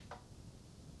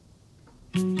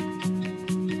Well,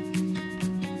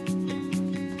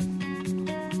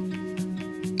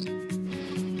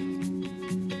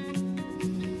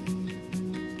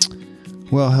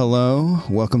 hello.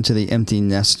 Welcome to the Empty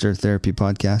Nester Therapy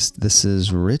Podcast. This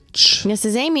is Rich. This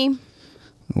is Amy.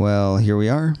 Well, here we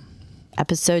are.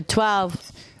 Episode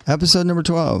 12. Episode number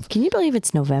 12. Can you believe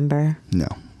it's November? No.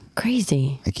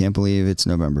 Crazy. I can't believe it's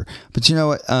November. But you know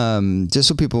what? Just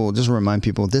to remind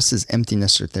people, this is Empty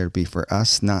Nester Therapy for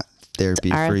us, not therapy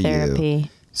It's our for therapy. you.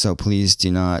 So please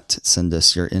do not send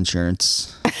us your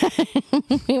insurance.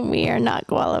 We are not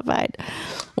qualified.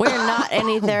 We're not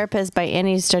any therapist by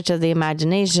any stretch of the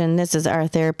imagination. This is our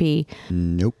therapy.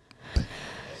 Nope.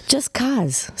 Just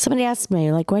cause. Somebody asked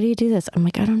me, like, why do you do this? I'm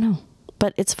like, I don't know.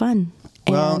 But it's fun.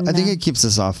 Well, And, I think it keeps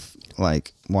us off,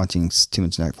 like, watching too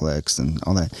much Netflix and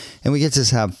all that. And we get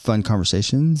to have fun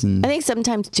conversations. And I think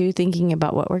sometimes, too, thinking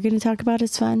about what we're going to talk about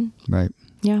is fun. right.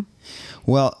 Yeah.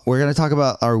 Well, we're going to talk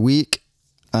about our week.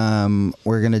 We're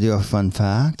going to do a fun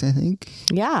fact, I think.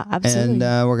 Yeah, absolutely.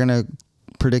 And we're going to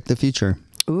predict the future.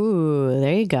 Ooh,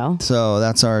 there you go. So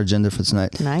that's our agenda for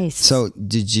tonight. Nice. So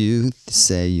did you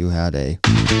say you had a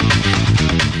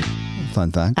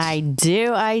fun fact? I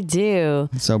do.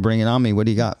 So bring it on me. What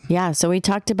do you got? Yeah, so we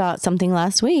talked about something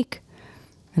last week,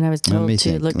 and I was told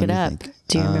to look it up.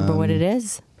 Do you remember what it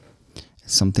is?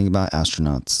 Something about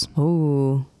astronauts.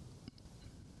 Ooh.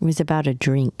 It was about a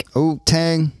drink. Oh,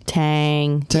 Tang.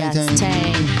 Tang. Yes,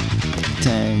 Tang.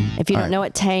 Tang. If you don't know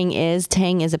what Tang is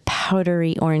a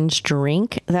powdery orange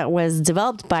drink that was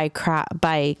developed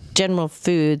by General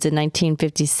Foods in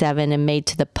 1957 and made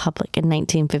to the public in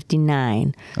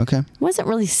 1959. Okay. It wasn't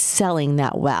really selling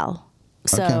that well.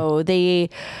 So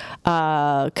they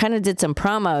kind of did some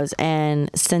promos and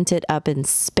sent it up in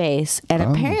space. And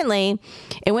apparently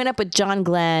it went up with John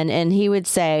Glenn, and he would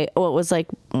say, well, it was like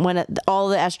all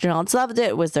the astronauts loved it.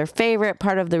 It was their favorite.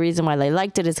 Part of the reason why they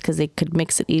liked it is because they could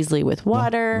mix it easily with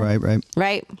water.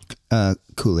 Right.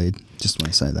 Kool-Aid. Just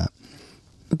want to say that.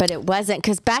 But it wasn't,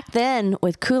 because back then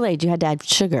with Kool-Aid, you had to add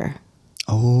sugar.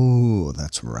 Oh,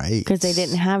 that's right. Because they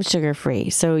didn't have sugar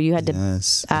free. So you had to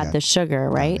add the sugar,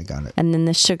 right? I got it. And then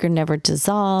the sugar never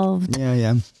dissolved.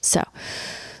 Yeah. So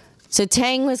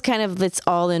Tang was kind of its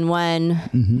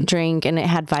all-in-one drink, and it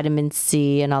had vitamin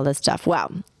C and all this stuff.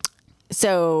 Wow.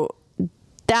 So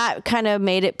that kind of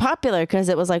made it popular because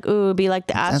it was like, ooh, be like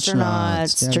the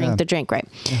astronauts, drink the drink, right?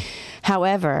 Yeah.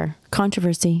 However,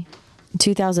 controversy. In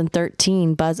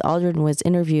 2013, Buzz Aldrin was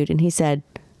interviewed, and he said,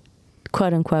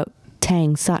 quote unquote,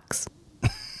 Tang sucks.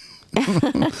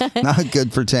 Not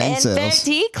good for Tang sales. In fact,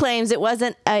 he claims it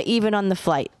wasn't even on the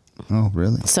flight. Oh,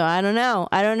 really? So I don't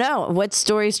know. What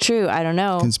story's true? I don't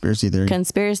know. Conspiracy theory.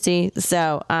 Conspiracy.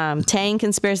 So Tang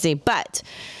conspiracy. But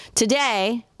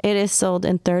today it is sold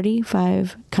in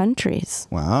 35 countries.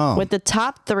 Wow. With the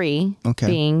top 3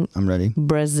 being I'm ready.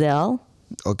 Brazil,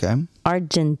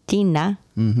 Argentina,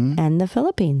 and the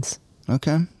Philippines.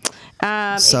 Okay.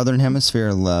 Southern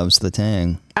Hemisphere loves the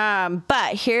Tang.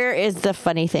 But here is the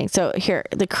funny thing. So here,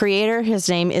 the creator, his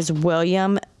name is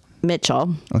William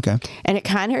Mitchell. Okay. And it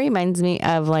kind of reminds me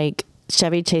of like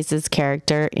Chevy Chase's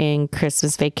character in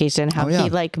Christmas Vacation, how he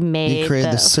like made he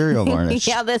created the cereal varnish.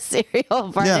 Yeah, the cereal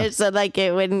varnish, so like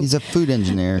it wouldn't. He's a food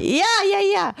engineer.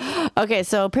 Yeah. Okay,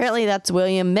 so apparently that's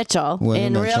William Mitchell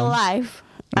in real life.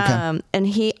 Okay. And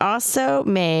he also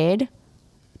made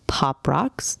Pop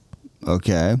Rocks.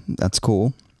 Okay, that's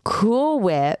cool. Cool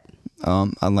Whip.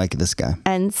 I like this guy.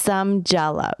 And some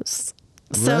Jellos.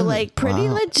 So Really? like pretty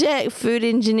legit food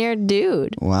engineer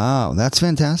dude. Wow, that's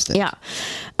fantastic. Yeah.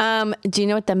 Do you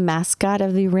know what the mascot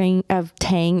of of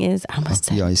Tang is? I almost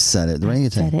said You always said it. The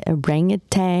orangutan. said it.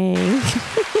 Orangutan.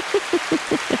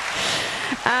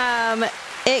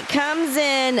 It comes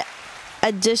in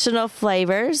additional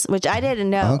flavors, which I didn't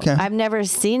know. Okay. I've never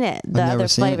seen it. The other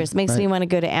flavors makes me want to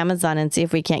go to Amazon and see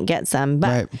if we can't get some.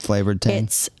 But flavored Tang.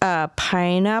 it's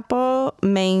pineapple,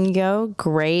 mango,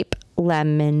 grape,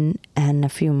 lemon, and a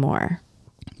few more.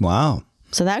 Wow.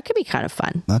 So that could be kind of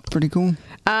fun. That's pretty cool.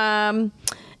 And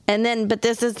then, but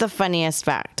this is the funniest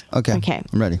fact. Okay.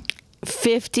 I'm ready.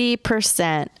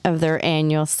 50% of their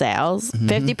annual sales,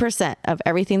 50% of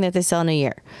everything that they sell in a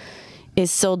year is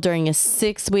sold during a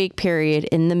 6-week period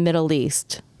in the Middle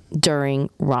East during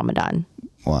Ramadan.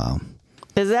 Wow.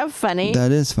 Is that funny?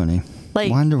 That is funny. Like,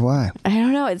 wonder why. I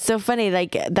don't know. It's so funny.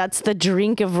 Like, that's the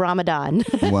drink of Ramadan.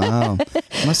 Wow.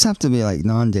 Must have to be like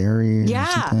non-dairy or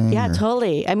something. Yeah,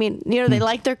 totally. I mean, you know, they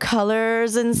like their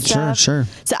colors and stuff. Sure.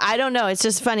 So I don't know. It's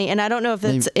just funny. And I don't know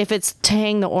if it's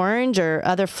Tang the orange or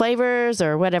other flavors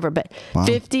or whatever, but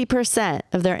 50%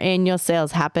 of their annual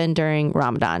sales happen during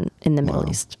Ramadan in the Middle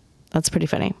East. That's pretty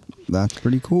funny. That's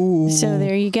pretty cool. So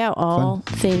there you go. All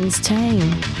things Tang.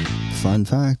 Fun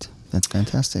fact. That's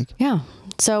fantastic. Yeah.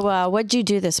 So what'd you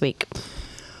do this week?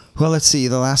 Well, let's see.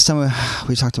 The last time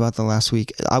we talked about the last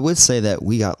week, I would say that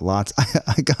we got lots.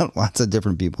 I got lots of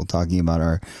different people talking about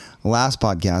our last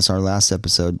podcast, our last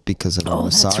episode, because of our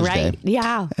massage day.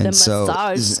 Yeah, and the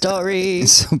massage story.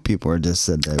 So people just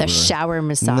said that the shower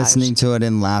massage, listening to it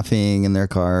and laughing in their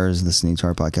cars, listening to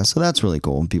our podcast. So that's really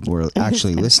cool. People were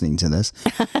actually listening to this,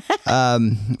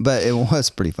 but it was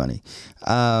pretty funny.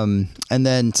 And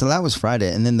then so that was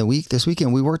Friday, and then this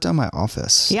weekend we worked on my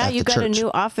office. Yeah, you got church. a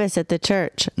new office at the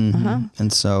church. Mm-hmm.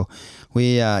 And so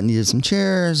we needed some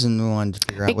chairs, and we wanted to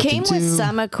figure out what to do. It came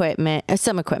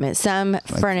with some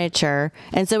furniture,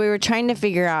 and so we were trying to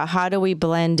figure out how do we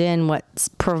blend in what's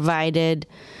provided.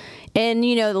 And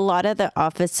you know, a lot of the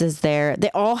offices there,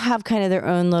 they all have kind of their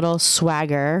own little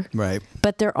swagger, right?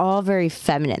 But they're all very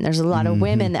feminine. There's a lot of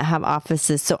women that have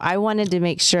offices, so I wanted to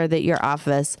make sure that your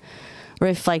office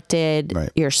reflected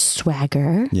your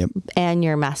swagger and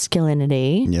your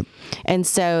masculinity. Yep. And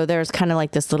so there's kind of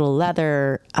like this little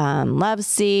leather love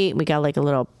seat. We got like a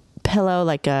little pillow,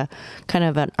 like a kind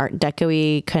of an Art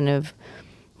Deco-y kind of,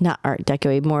 not Art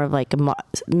Deco-y, more of like a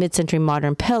mid-century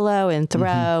modern pillow and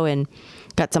throw, and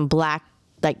got some black,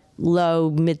 like low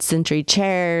mid-century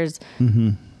chairs.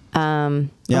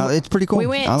 Yeah, it's pretty cool. We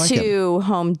went to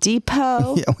Home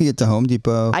Depot. Yeah, we went to Home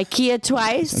Depot. IKEA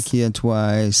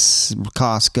twice.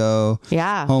 Costco.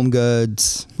 Yeah. Home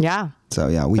Goods. Yeah. So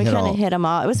yeah, we kind of hit them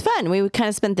all. It was fun. We kind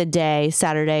of spent the day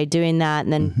Saturday doing that,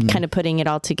 and then kind of putting it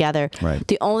all together. Right.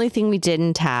 The only thing we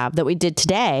didn't have that we did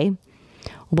today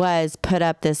was put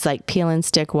up this like peel and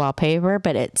stick wallpaper,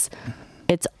 but it's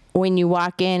when you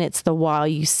walk in, it's the wall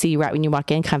you see right when you walk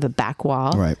in, kind of a back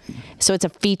wall. Right. So it's a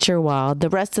feature wall. The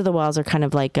rest of the walls are kind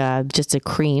of like just a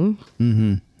cream.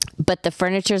 But the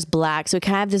furniture's black, so we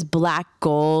kind of have this black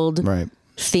gold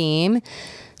theme.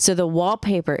 So the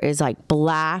wallpaper is like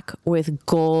black with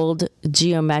gold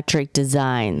geometric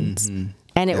designs.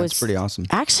 And it was pretty awesome.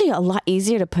 Actually, a lot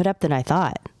easier to put up than I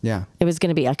thought. Yeah. It was going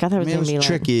to be. I thought it was going to be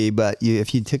tricky, but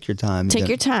if you took your time. Take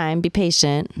your time, be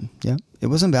patient. Yeah. It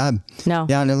wasn't bad. No.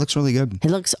 Yeah, and it looks really good. It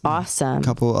looks awesome. A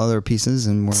couple other pieces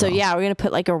and more. So yeah, we're going to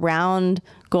put like a round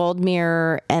gold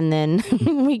mirror, and then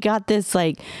we got this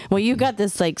you got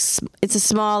this it's a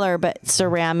smaller but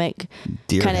ceramic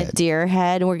kind of deer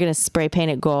head, and we're going to spray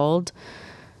paint it gold.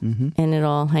 And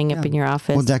it'll hang up in your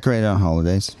office. We'll decorate it on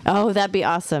holidays. Oh, that'd be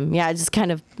awesome. Yeah, just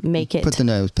kind of make it.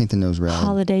 Paint the nose red.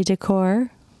 Holiday decor.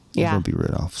 Yeah. It'll be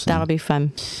rid off. So. That'll be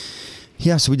fun.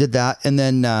 Yeah, so we did that. And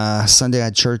then Sunday I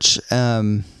had church,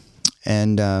 and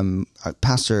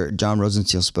Pastor John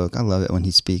Rosensteel spoke. I love it when he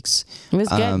speaks. It was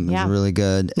good. It was really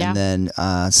good. Yeah. And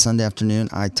then Sunday afternoon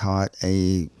I taught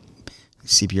a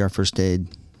CPR first aid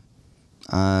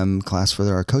class for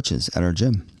our coaches at our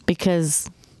gym. Because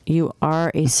you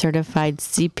are a certified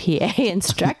CPA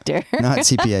instructor. Not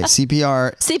CPA.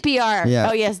 CPR. CPR. Yeah.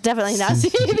 Oh, yes, definitely not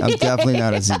CPA. I'm definitely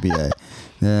not a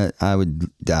CPA. I would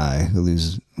die.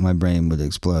 My brain would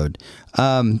explode.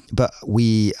 But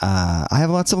I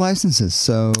have lots of licenses.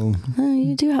 So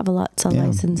you do have lots of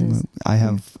licenses. I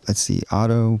have,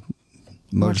 auto,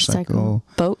 motorcycle,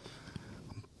 boat,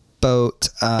 bus.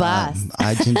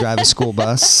 I can drive a school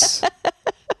bus.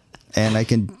 And I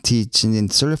can teach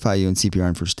and certify you in CPR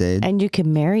and first aid. And you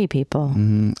can marry people.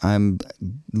 I'm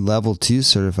level 2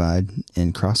 certified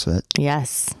in CrossFit.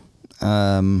 Yes.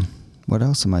 What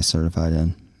else am I certified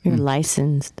in? You're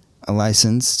licensed. I'm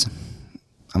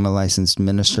a licensed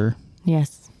minister.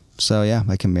 Yes. So yeah,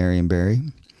 I can marry and bury,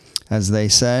 as they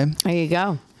say. There you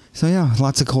go. So yeah,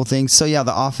 lots of cool things. So yeah,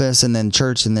 the office, and then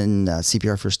church, and then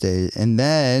CPR first aid, and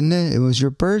then it was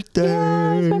your birthday.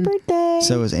 Yeah, it was my birthday.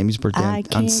 So it was Amy's birthday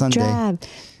on Sunday. Drive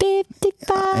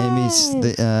 55.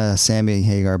 Amy's Sammy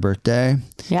Hagar birthday.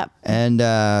 Yep.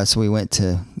 And so we went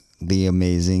to the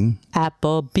amazing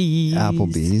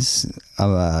Applebee's,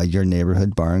 your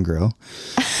neighborhood bar and grill.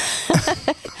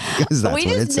 We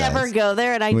just never go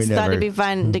there, and I just thought it'd be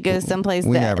fun to go someplace.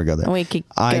 We never go there.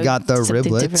 I got the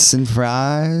riblets and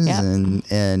fries,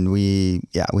 and we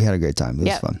had a great time. It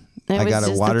was fun. I got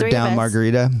a watered down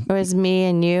margarita. It was me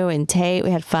and you and Tate.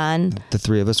 We had fun. The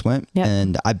three of us went,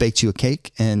 and I baked you a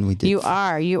cake, and we did. You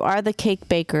are the cake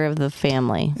baker of the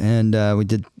family. And we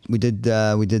did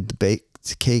the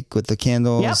baked cake with the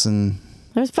candles, and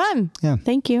it was fun. Yeah,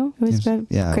 thank you. It was a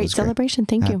great celebration.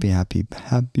 Thank you.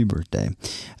 Happy birthday.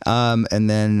 And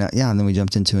then we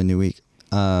jumped into a new week.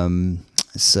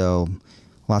 So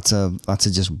lots of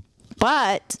just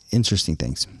But interesting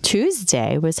things.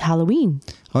 Tuesday was Halloween.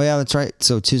 Oh yeah, that's right.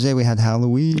 So Tuesday we had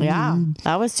Halloween. Yeah,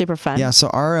 that was super fun. Yeah. So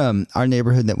our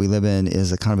neighborhood that we live in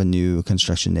is a kind of a new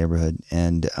construction neighborhood,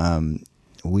 and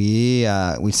we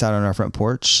sat on our front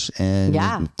porch,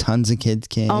 and tons of kids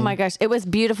came. Oh my gosh, it was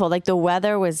beautiful. Like the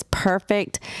weather was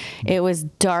perfect. It was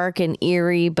dark and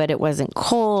eerie, but it wasn't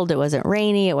cold. It wasn't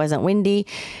rainy. It wasn't windy.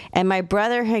 And my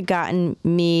brother had gotten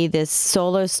me this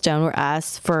solo stone, or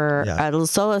us, for a little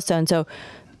solo stone. So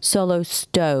solo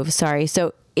stove. Sorry.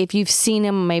 So if you've seen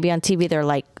them maybe on TV, they're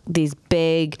like these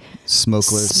big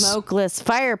smokeless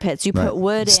fire pits. You put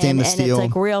wood in, and steel. it's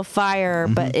like real fire,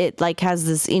 but it like has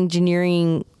this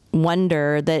engineering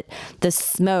wonder that the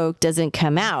smoke doesn't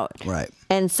come out. Right.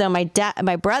 And so my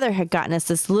brother had gotten us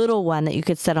this little one that you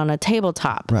could set on a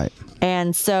tabletop. Right.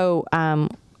 And so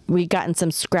we gotten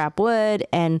some scrap wood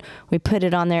and we put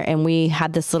it on there, and we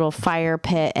had this little fire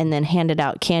pit and then handed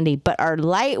out candy. But our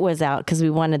light was out because we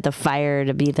wanted the fire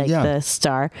to be like the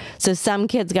star. So some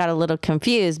kids got a little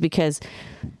confused because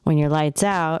when your light's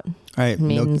out, it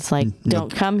means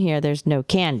don't come here. There's no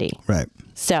candy. Right.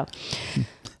 So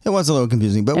it was a little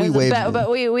confusing, but we waved.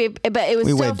 But it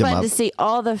was so fun to see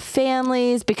all the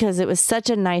families because it was such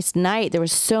a nice night. There were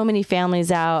so many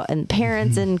families out and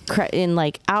parents in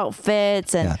like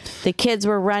outfits, and the kids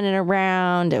were running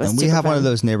around. It was. And we have one of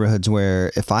those neighborhoods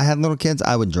where if I had little kids,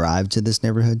 I would drive to this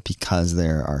neighborhood because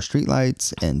there are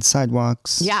streetlights and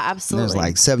sidewalks. Yeah, absolutely. And there's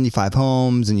like 75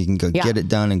 homes, and you can go get it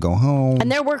done and go home.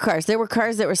 And there were cars. There were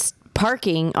cars that were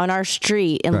parking on our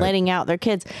street and letting out their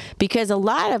kids, because a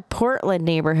lot of Portland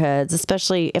neighborhoods,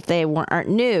 especially if they aren't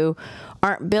new,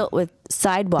 aren't built with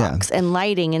sidewalks and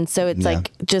lighting, and so it's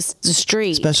like just the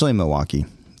street. Especially in Milwaukee,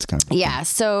 it's kind of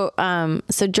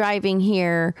So driving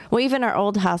here, well, even our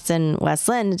old house in West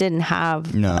Lynn didn't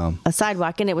have a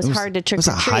sidewalk, and it was hard to trick or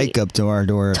treat. It was a hike up to our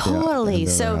door. Totally.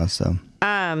 So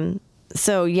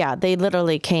yeah, they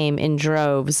literally came in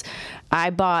droves. I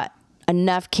bought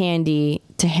enough candy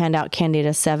to hand out candy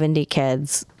to 70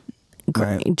 kids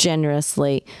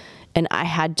generously, and I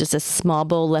had just a small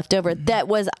bowl left over that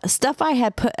was stuff I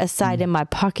had put aside in my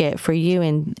pocket for you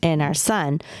and our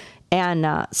son,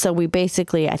 and so we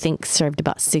basically, I think, served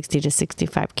about 60 to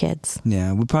 65 kids.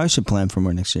 Yeah, we probably should plan for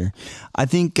more next year. I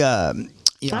think I'm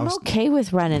okay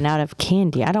with running out of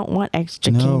candy. I don't want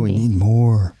extra candy. No, we need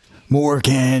more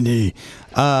candy.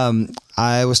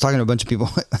 I was talking to a bunch of people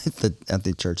at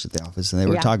the church at the office, and they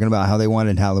were talking about how they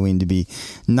wanted Halloween to be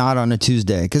not on a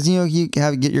Tuesday, because you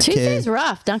get your Tuesday's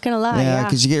rough, not gonna lie. Yeah,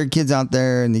 because you get your kids out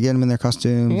there and you get them in their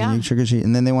costumes and you trick or treat,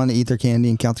 and then they want to eat their candy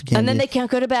and count their candy, and then they can't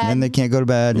go to bed. And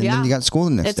then you got school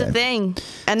the next day. It's a thing,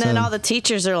 and then all the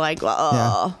teachers are like, "Oh."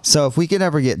 Yeah. So if we could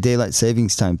ever get daylight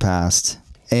savings time passed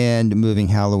and moving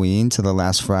Halloween to the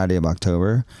last Friday of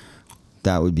October,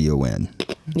 that would be a win.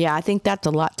 Yeah, I think that's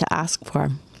a lot to ask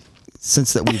for.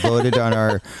 Since that we voted on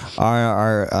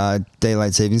our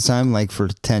daylight savings time like for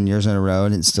 10 years in a row,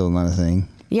 and it's still not a thing.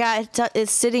 Yeah,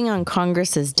 it's sitting on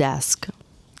Congress's desk.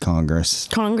 Congress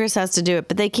has to do it,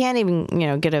 but they can't even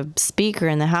get a speaker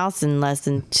in the House in less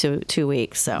than two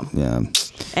weeks. So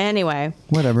anyway,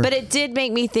 whatever. But it did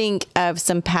make me think of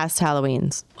some past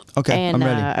Halloweens. Okay, and I'm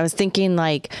ready. I was thinking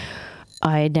like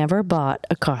I never bought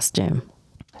a costume.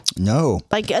 No.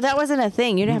 Like, that wasn't a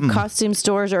thing. You didn't have costume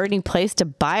stores or any place to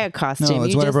buy a costume. No,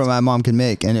 it's whatever my mom can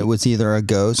make, and it was either a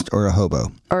ghost or a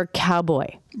hobo. Or a cowboy.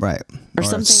 Right. Or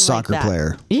something a soccer like that.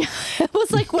 Player. Yeah, it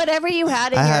was like whatever you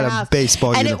had in your house. I had a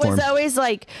baseball uniform. And it was always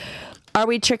like, are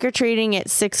we trick-or-treating at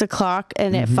 6 o'clock,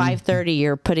 and at 5:30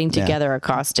 you're putting together a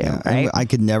costume, right? I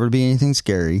could never be anything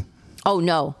scary. Oh,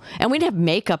 no. And we didn't have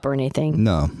makeup or anything.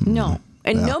 No.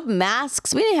 And no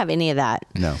masks. We didn't have any of that.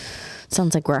 No.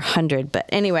 Sounds like we're 100, but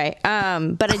anyway.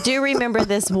 But I do remember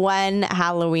this one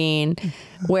Halloween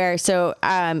where,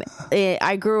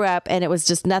 I grew up and it was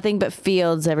just nothing but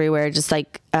fields everywhere, just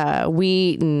like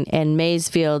wheat and maize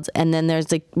fields. And then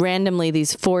there's like randomly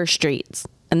these 4 streets,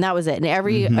 and that was it. And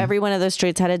every one of those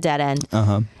streets had a dead end.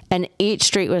 And each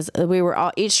street was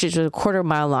a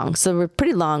quarter-mile long, so we're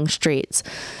pretty long streets.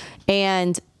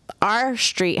 And our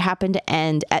street happened to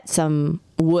end at some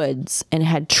woods and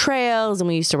had trails, and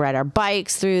we used to ride our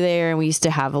bikes through there, and we used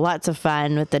to have lots of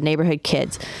fun with the neighborhood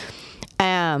kids.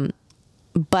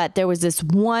 But there was this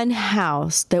one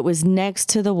house that was next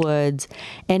to the woods,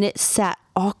 and it sat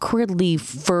awkwardly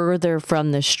further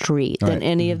from the street than Right.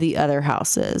 any of the other It's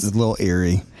houses. a little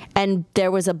eerie. And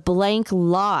there was a blank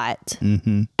lot,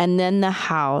 and then the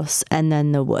house, and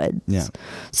then the woods. Yeah.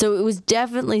 So it was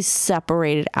definitely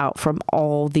separated out from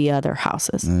all the other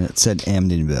houses. And it said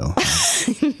Amityville.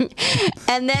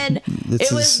 And then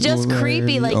This it was is just where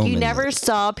creepy. the Like, you omen never is.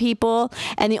 saw people.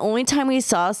 And the only time we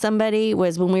saw somebody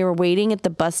was when we were waiting at the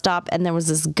bus stop, and there was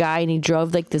this guy, and he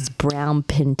drove like this brown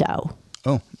Pinto.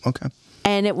 Oh, okay.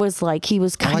 And it was like he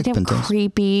was kind like of Pintos.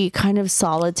 creepy, kind of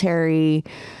solitary,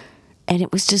 and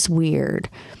it was just weird.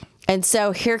 And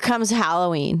so here comes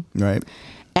Halloween, Right.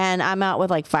 and I'm out with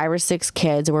like 5 or 6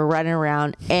 kids. We're running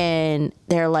around, and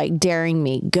they're like daring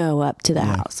me, go up to the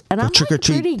house. And Go I'm trick or like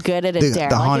treat pretty good at a the, dare.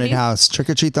 the Like, if haunted you- house. Trick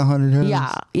or treat the haunted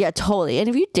house. Yeah, totally. And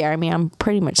if you dare me, I'm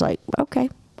pretty much like, okay.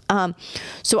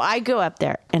 So I go up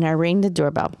there and I ring the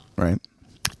doorbell, Right.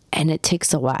 and it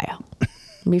takes a while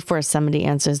before somebody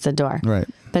answers the door. Right.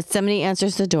 But somebody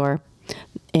answers the door,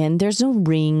 and there's no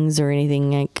rings or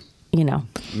anything, like, you know.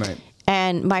 Right.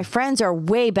 And my friends are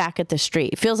way back at the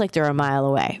street. It feels like they're a mile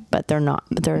away, but they're not.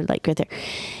 But they're like right there.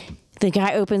 The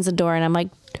guy opens the door, and I'm like,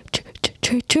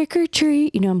 trick or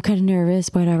treat. You know, I'm kind of nervous,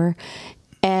 whatever.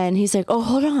 And he's like, oh,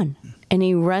 hold on. And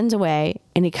he runs away,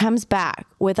 and he comes back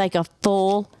with like a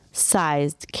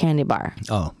full-sized candy bar.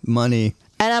 Oh, money.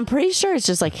 And I'm pretty sure it's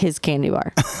just like his candy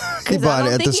bar. He Because bought I it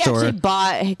don't at think the he store. actually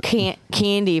bought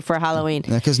candy for Halloween.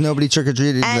 Because nobody trick or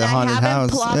treated And the I haunted haven't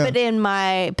house. plopped Yeah. it in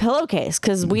my pillowcase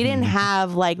because we didn't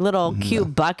have like little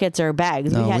cute buckets or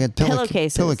bags. No, we had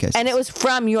pillowcases. pillowcases. And it was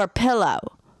from your pillow.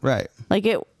 Right. Like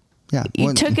it, Yeah. you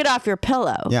Well, took it off your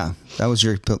pillow. Yeah. That was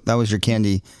your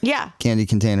candy Yeah.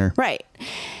 container. Right.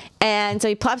 And so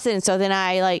he plops it in. So then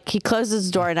he closes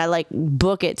the door, and I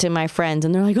book it to my friends,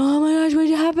 and they're like, oh my gosh, what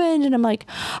happened? And I'm like,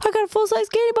 I got a full size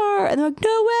candy bar. And they're like,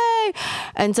 no way.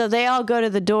 And so they all go to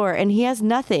the door, and he has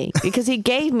nothing because he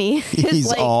gave me his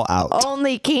He's all out.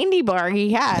 only candy bar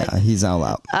he had. Yeah, he's all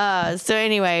out. So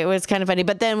anyway, it was kind of funny.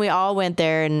 But then we all went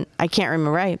there, and I can't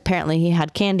remember. Apparently he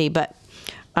had candy, but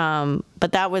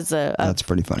that was That's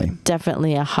pretty funny.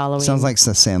 definitely a Halloween. Sounds like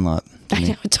the Sandlot. to I me.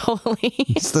 know, totally.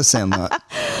 It's the Sandlot.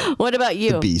 What about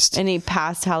you? The Beast. Any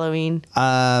past Halloween?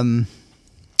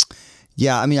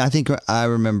 Yeah, I mean, I think I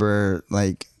remember,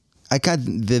 like, I kind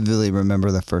of vividly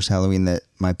remember the first Halloween that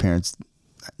my parents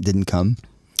didn't come.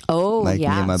 Oh, Like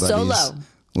yeah. me and my buddies. Solo.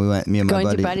 We went, me and Going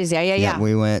my to buddy. buddies, yeah.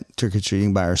 We went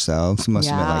trick-or-treating by ourselves. We must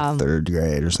have been Yeah. like 3rd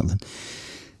grade or something.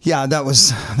 Yeah, that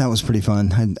was pretty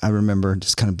fun. I remember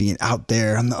just kind of being out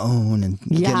there on the own and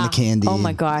getting the candy. Oh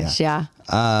my gosh, yeah.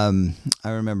 I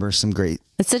remember some great,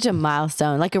 It's such a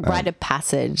milestone, like a rite of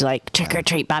passage, like trick or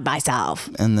treat by myself.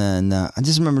 and then I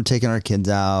just remember taking our kids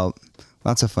out.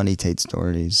 Lots of funny Tate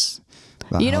stories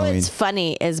about You know Halloween. what's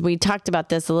funny is we talked about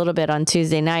this a little bit on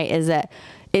Tuesday night, is that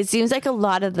it seems like a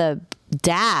lot of the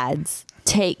dads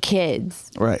take kids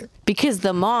Right, because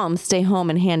the moms stay home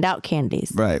and hand out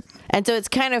candies. right. And so it's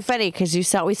kind of funny because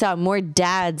we saw more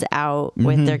dads out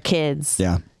with their kids.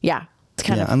 Yeah. Yeah. It's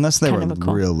kind Yeah, of unless they kind were of a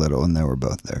cool. real little and they were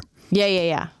both there.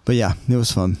 Yeah. But yeah, it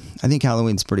was fun. I think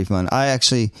Halloween's pretty fun. I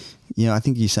actually, I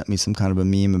think you sent me some kind of a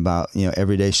meme about,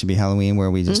 every day should be Halloween, where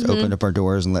we just open up our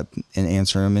doors and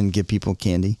answer them and give people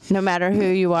candy. No matter who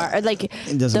you are, or like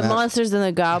the doesn't matter. monsters and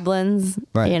the goblins,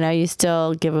 Right. you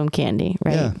still give them candy,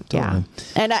 right? Yeah, totally.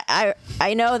 And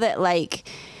I know that like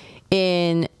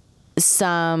in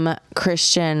some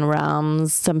Christian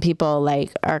realms, some people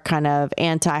are kind of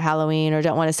anti-Halloween or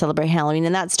don't want to celebrate Halloween,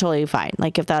 and that's totally fine.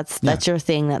 Like if that's your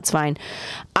thing, that's fine.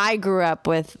 I grew up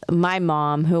with my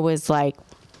mom who was like,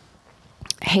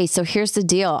 hey, so here's the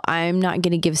deal. I'm not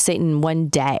going to give Satan one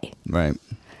day. Right.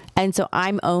 And so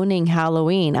I'm owning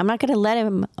Halloween. I'm not going to let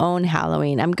him own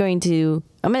Halloween. I'm going to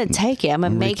take it. I'm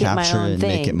going to make it my Recapture it own and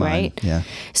make thing, it mine. right? Yeah.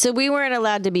 So we weren't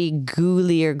allowed to be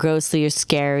ghouly or ghostly or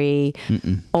scary,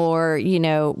 or,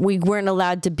 we weren't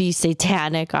allowed to be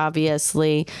satanic,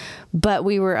 obviously, but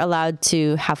we were allowed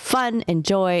to have fun and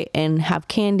joy and have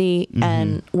candy.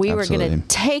 And we were going Absolutely. to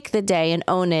take the day and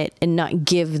own it and not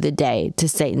give the day to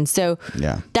Satan. So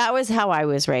Yeah. that was how I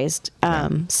was raised.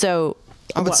 So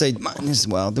I would say mine as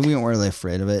well. We weren't really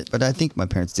afraid of it, but I think my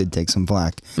parents did take some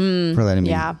flack for letting me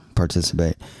yeah.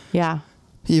 participate, yeah.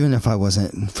 even if I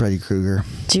wasn't Freddy Krueger.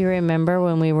 Do you remember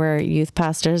when we were youth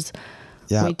pastors?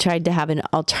 Yeah. We tried to have an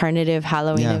alternative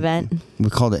Halloween Yeah. event. We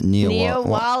called it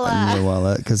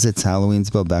Neowalla because it's Halloween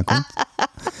spelled backwards.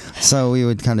 So we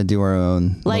would kind of do our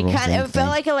own Like little kind of, it felt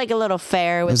like a little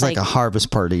fair it with was like a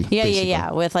harvest party.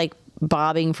 basically. with like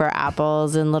bobbing for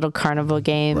apples and little carnival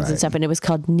games and Right. stuff, and it was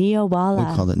called We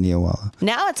Neowalla. called it Neowalla.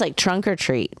 Now it's like trunk or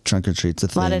treat. Trunk or treat's a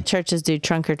A lot thing. of churches do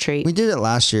trunk or treat. We did it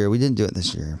last year. We didn't do it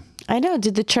this year. I know.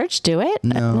 Did the church do it?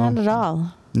 No. Not at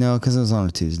all. No, because it was on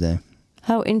a Tuesday,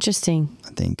 How interesting.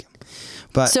 I think.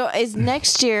 But So is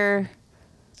next year...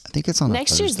 I think it's on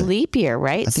Next a year's Thursday. leap year,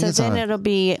 right? I think So it's then on a- it'll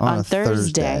be on a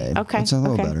Thursday. Okay. It's a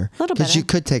little better. A little Because better. you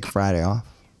could take Friday off,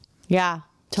 Yeah,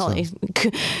 totally.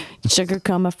 Sugar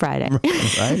coma Friday.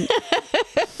 right?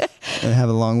 And have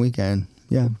a long weekend.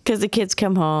 Yeah. Because the kids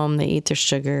come home, they eat their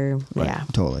sugar. Right. Yeah.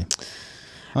 Totally.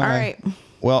 All right.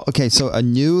 Well, okay. So a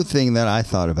new thing that I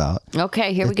thought about.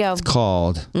 Okay, here we go. It's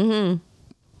called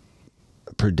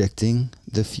predicting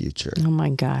the future. Oh my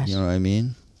gosh. You know what I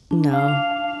mean? No.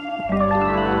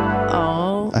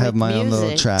 Oh, I have with my own little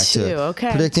music, track too.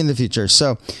 Okay. Predicting the future.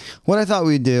 So what I thought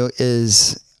we'd do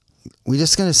is we're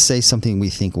just going to say something we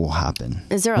think will happen.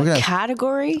 Is there We're a gonna-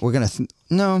 category? We're going to,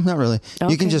 no, not really.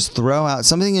 You can Okay. just throw out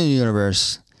something in the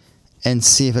universe and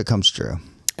see if it comes true.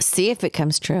 See if it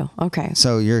comes true. Okay.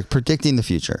 So you're predicting the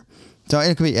future. So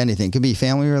it could be anything. It could be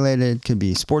family related, could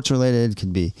be sports related,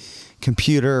 could be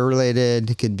computer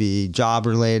related, could be job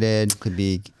related, could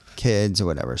be kids or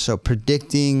whatever. So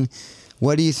predicting,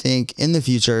 what do you think in the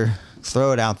future?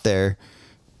 Throw it out there,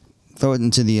 throw it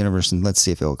into the universe, and let's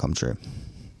see if it will come true.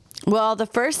 Well, the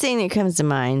first thing that comes to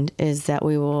mind is that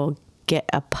we will get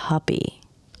a puppy.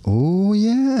 Oh,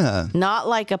 yeah. Not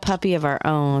like a puppy of our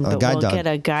own, but guide we'll dog. get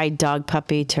a guide dog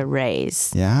puppy to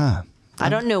raise. Yeah. I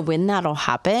don't know when that'll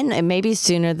happen. It may be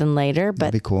sooner than later, but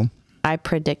That'd be cool. I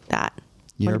predict that.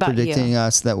 You're what about predicting you?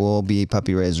 us that we'll be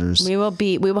puppy raisers We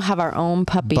will have our own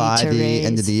puppy by to the raise.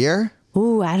 end of the year.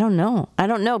 Ooh, I don't know.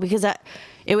 Because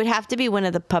it would have to be one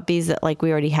of the puppies that like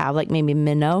we already have, like maybe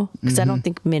Minnow, because I don't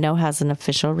think Minnow has an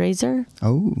official raiser.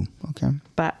 Oh, okay.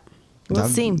 But we'll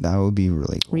see. That would be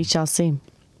really cool. We shall see.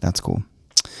 That's cool.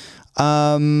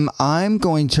 I'm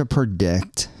going to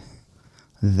predict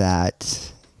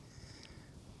that.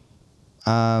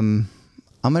 I'm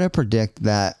going to predict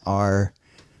that our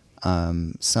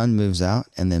son moves out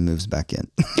and then moves back in.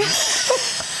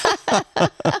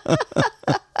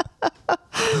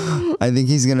 I think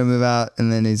he's going to move out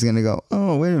and then he's going to go,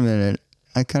 oh, wait a minute.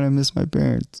 I kind of miss my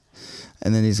parents.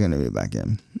 And then he's going to move back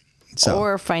in. So,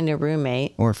 Or find a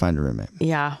roommate. or find a roommate.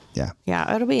 Yeah. Yeah.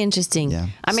 Yeah, it'll be interesting. Yeah.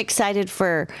 I'm excited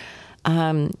for,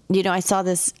 I saw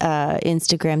this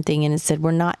Instagram thing and it said,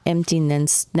 we're not empty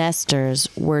nesters,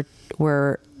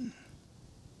 we're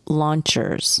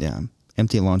launchers. Yeah.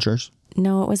 Empty launchers.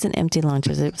 No, it wasn't empty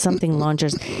launchers. It was something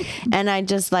launchers. And I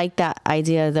just like that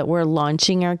idea that we're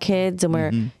launching our kids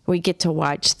and we get to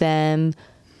watch them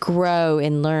grow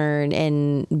and learn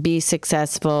and be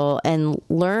successful and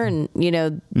learn,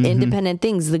 independent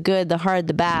things, the good, the hard,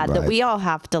 the bad that Right. we all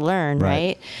have to learn.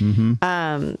 Right.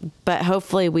 But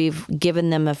hopefully we've given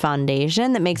them a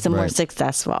foundation that makes them more Right.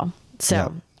 successful.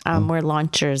 So Yeah. we're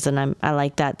launchers and I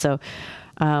like that. So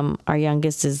our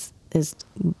youngest is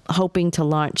hoping to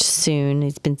launch soon.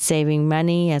 He's been saving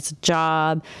money, has a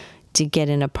job to get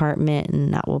an apartment,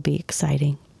 and that will be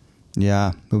exciting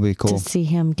Yeah. It'll be cool. to see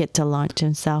him get to launch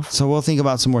himself. So we'll think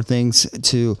about some more things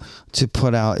to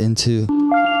put out into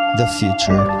the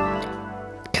future.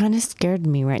 Kind of scared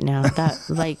me right now.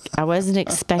 That I wasn't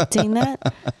expecting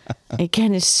that. It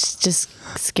kind of just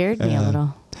scared me a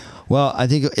little. Well, I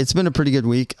think it's been a pretty good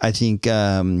week. I think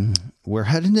we're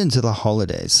heading into the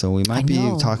holidays, so we might be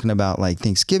know. talking about like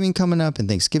Thanksgiving coming up and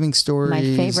Thanksgiving stories. My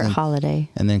favorite and, holiday.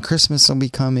 And then Christmas will be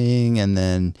coming, and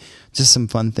then just some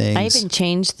fun things. I even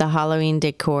changed the Halloween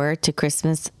decor to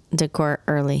Christmas decor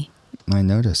early. I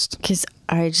noticed. Because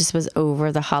I just was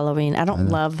over the Halloween. I don't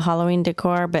love Halloween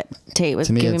decor, but Tate was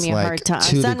To me, giving it's me a like hard time.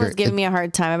 to My the son was gra- giving me a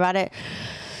hard time about it.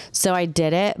 So I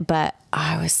did it, but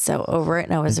I was so over it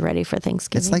and I was ready for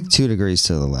Thanksgiving. It's like 2 degrees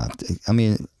to the left. I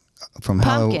mean, from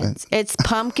Halloween. pumpkins. It's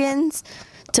pumpkins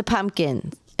to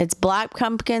pumpkins. It's black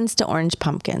pumpkins to orange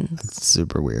pumpkins. It's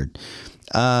super weird.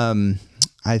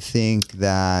 I think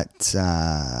that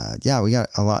we got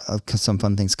a lot of some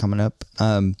fun things coming up.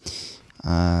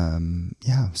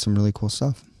 Some really cool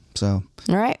stuff. So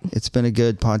All right. it's been a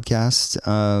good podcast,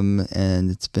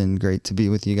 and it's been great to be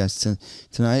with you guys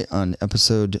tonight on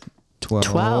episode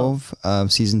 12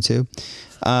 of season 2.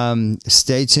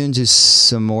 Stay tuned to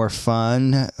some more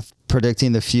fun,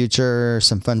 predicting the future,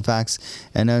 some fun facts,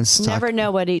 and us Never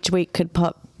know what each week could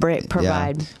provide.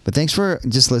 Yeah. But thanks for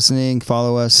just listening.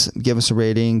 Follow us, give us a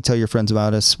rating, tell your friends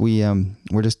about us. We're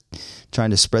just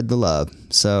trying to spread the love.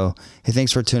 So, hey,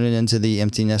 thanks for tuning into the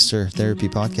Empty Nester Therapy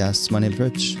Podcast. My name's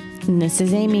Rich. And this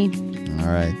is Amy. All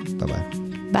right.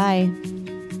 Bye-bye. Bye.